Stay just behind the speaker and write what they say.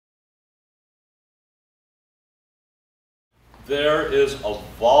there is a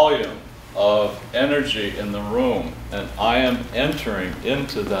volume of energy in the room, and I am entering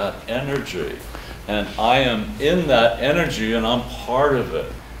into that energy. And I am in that energy, and I'm part of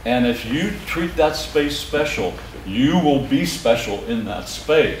it. And if you treat that space special, you will be special in that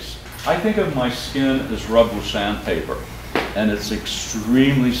space. I think of my skin as rubbed with sandpaper, and it's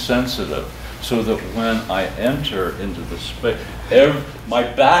extremely sensitive, so that when I enter into the space, my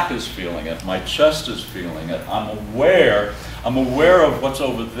back is feeling it, my chest is feeling it. I'm aware of what's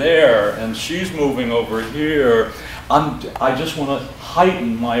over there, and she's moving over here. I just want to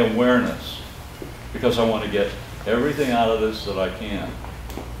heighten my awareness, because I want to get everything out of this that I can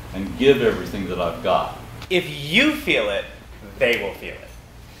and give everything that I've got. If you feel it, they will feel it.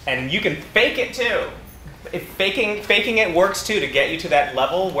 And you can fake it too. If faking it works too to get you to that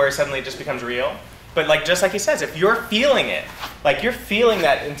level where suddenly it just becomes real. But like just like he says, if you're feeling it, like you're feeling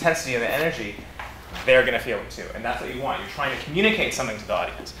that intensity and the energy, they're going to feel it too. And that's what you want. You're trying to communicate something to the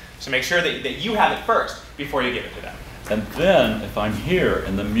audience. So make sure that you have it first before you give it to them. And then if I'm here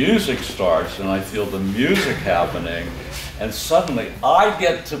and the music starts and I feel the music happening, and suddenly I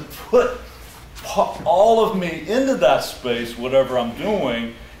get to put all of me into that space, whatever I'm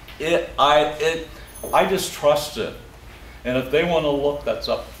doing, I just trust it. And if they want to look, that's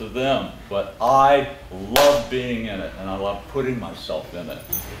up to them. But I love being in it, and I love putting myself in it.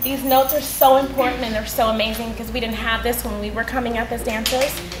 These notes are so important, and they're so amazing, because we didn't have this when we were coming up as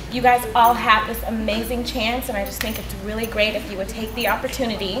dancers. You guys all have this amazing chance, and I just think it's really great if you would take the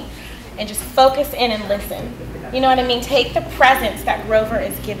opportunity and just focus in and listen. You know what I mean? Take the presence that Grover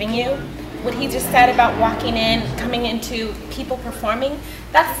is giving you. What he just said about walking in, coming into people performing,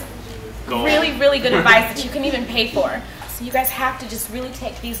 that's really, really good advice that you can even pay for. So you guys have to just really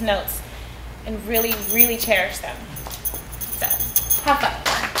take these notes and really, really cherish them. So, have fun.